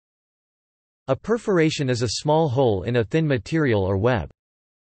A perforation is a small hole in a thin material or web.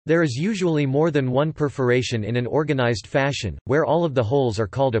 There is usually more than one perforation in an organized fashion, where all of the holes are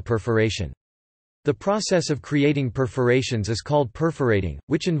called a perforation. The process of creating perforations is called perforating,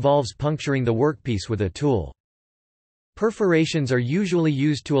 which involves puncturing the workpiece with a tool. Perforations are usually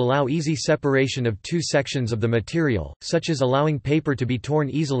used to allow easy separation of two sections of the material, such as allowing paper to be torn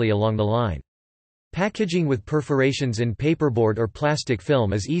easily along the line. Packaging with perforations in paperboard or plastic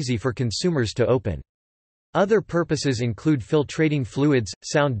film is easy for consumers to open. Other purposes include filtrating fluids,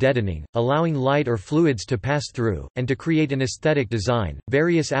 sound deadening, allowing light or fluids to pass through, and to create an aesthetic design.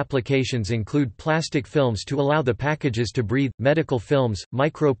 Various applications include plastic films to allow the packages to breathe, medical films,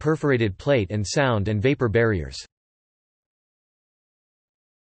 micro-perforated plate and sound and vapor barriers.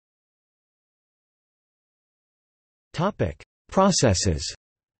 Topic: Processes.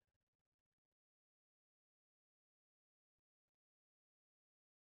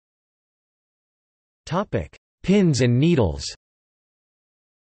 Pins and needles.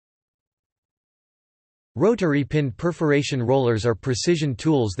 Rotary-pinned perforation rollers are precision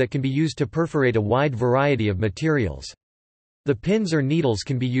tools that can be used to perforate a wide variety of materials. The pins or needles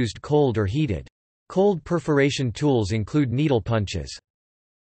can be used cold or heated. Cold perforation tools include needle punches.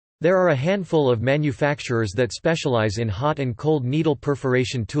 There are a handful of manufacturers that specialize in hot and cold needle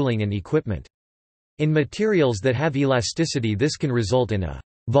perforation tooling and equipment. In materials that have elasticity, this can result in a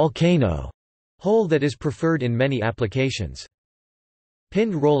volcano hole that is preferred in many applications.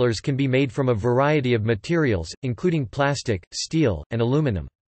 Pinned rollers can be made from a variety of materials, including plastic, steel, and aluminum.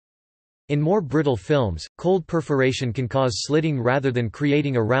 In more brittle films, cold perforation can cause slitting rather than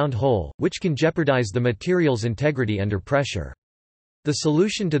creating a round hole, which can jeopardize the material's integrity under pressure. The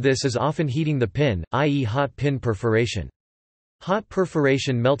solution to this is often heating the pin, i.e. hot pin perforation. Hot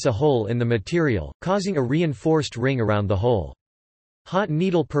perforation melts a hole in the material, causing a reinforced ring around the hole. Hot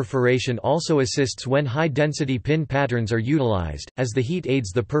needle perforation also assists when high-density pin patterns are utilized, as the heat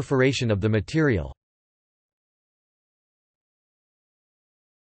aids the perforation of the material.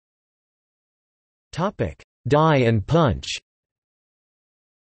 Die and punch.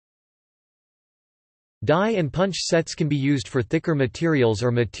 Die and punch sets can be used for thicker materials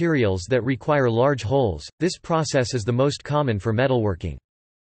or materials that require large holes. This process is the most common for metalworking.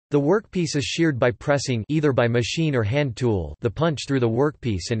 The workpiece is sheared by pressing, either by machine or hand tool, the punch through the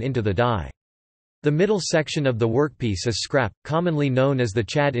workpiece and into the die. The middle section of the workpiece is scrap, commonly known as the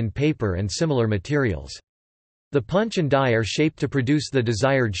chad in paper and similar materials. The punch and die are shaped to produce the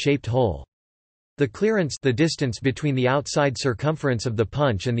desired shaped hole. The clearance, the distance between the outside circumference of the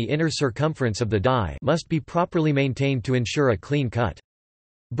punch and the inner circumference of the die, must be properly maintained to ensure a clean cut.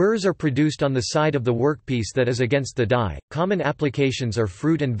 Burrs are produced on the side of the workpiece that is against the die. Common applications are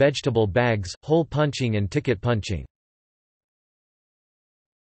fruit and vegetable bags, hole punching, and ticket punching.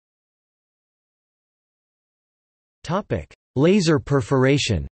 Topic: Laser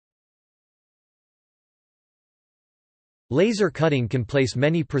perforation. Laser cutting can place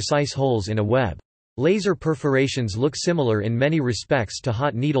many precise holes in a web. Laser perforations look similar in many respects to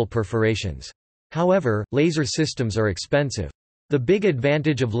hot needle perforations. However, laser systems are expensive. The big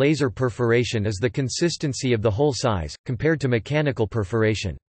advantage of laser perforation is the consistency of the hole size, compared to mechanical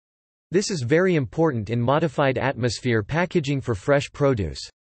perforation. This is very important in modified atmosphere packaging for fresh produce.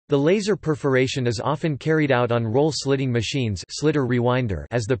 The laser perforation is often carried out on roll slitting machines, slitter rewinder,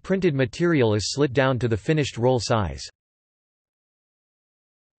 as the printed material is slit down to the finished roll size.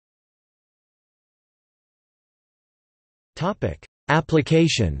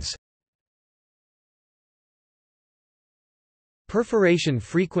 Applications. Perforation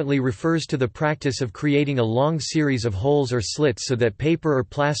frequently refers to the practice of creating a long series of holes or slits so that paper or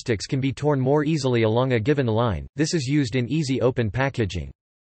plastics can be torn more easily along a given line. This is used in easy open packaging.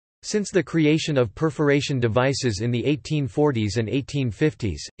 Since the creation of perforation devices in the 1840s and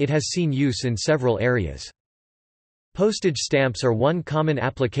 1850s, it has seen use in several areas. Postage stamps are one common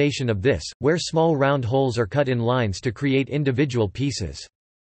application of this, where small round holes are cut in lines to create individual pieces.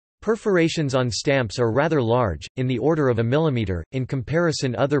 Perforations on stamps are rather large, in the order of a millimeter. In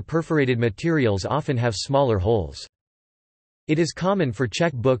comparison, other perforated materials often have smaller holes. It is common for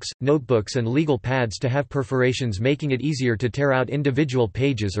check books, notebooks and legal pads to have perforations, making it easier to tear out individual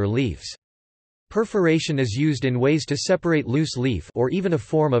pages or leaves. Perforation is used in ways to separate loose leaf or even a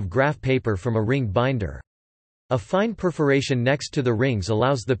form of graph paper from a ringed binder. A fine perforation next to the rings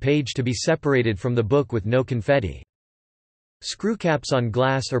allows the page to be separated from the book with no confetti. Screwcaps on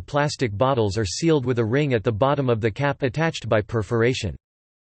glass or plastic bottles are sealed with a ring at the bottom of the cap attached by perforation.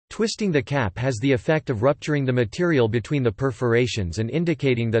 Twisting the cap has the effect of rupturing the material between the perforations and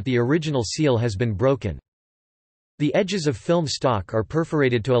indicating that the original seal has been broken. The edges of film stock are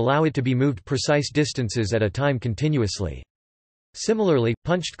perforated to allow it to be moved precise distances at a time continuously. Similarly,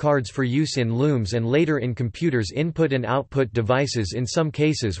 punched cards for use in looms and later in computers' input and output devices in some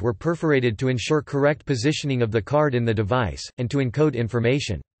cases were perforated to ensure correct positioning of the card in the device, and to encode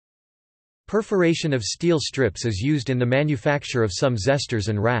information. Perforation of steel strips is used in the manufacture of some zesters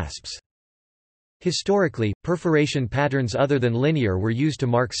and rasps. Historically, perforation patterns other than linear were used to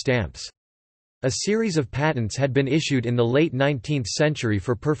mark stamps. A series of patents had been issued in the late 19th century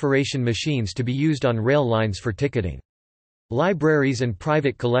for perforation machines to be used on rail lines for ticketing. Libraries and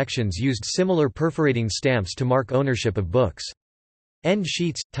private collections used similar perforating stamps to mark ownership of books. End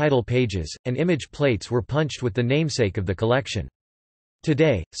sheets, title pages, and image plates were punched with the namesake of the collection.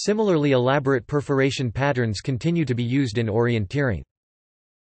 Today, similarly elaborate perforation patterns continue to be used in orienteering.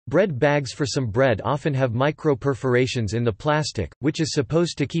 Bread bags for some bread often have micro-perforations in the plastic, which is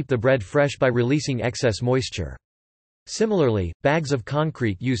supposed to keep the bread fresh by releasing excess moisture. Similarly, bags of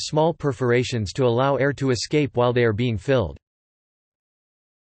concrete use small perforations to allow air to escape while they are being filled.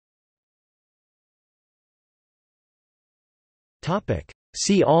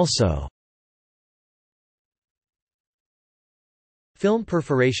 See also: film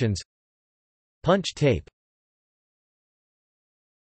perforations, punch tape.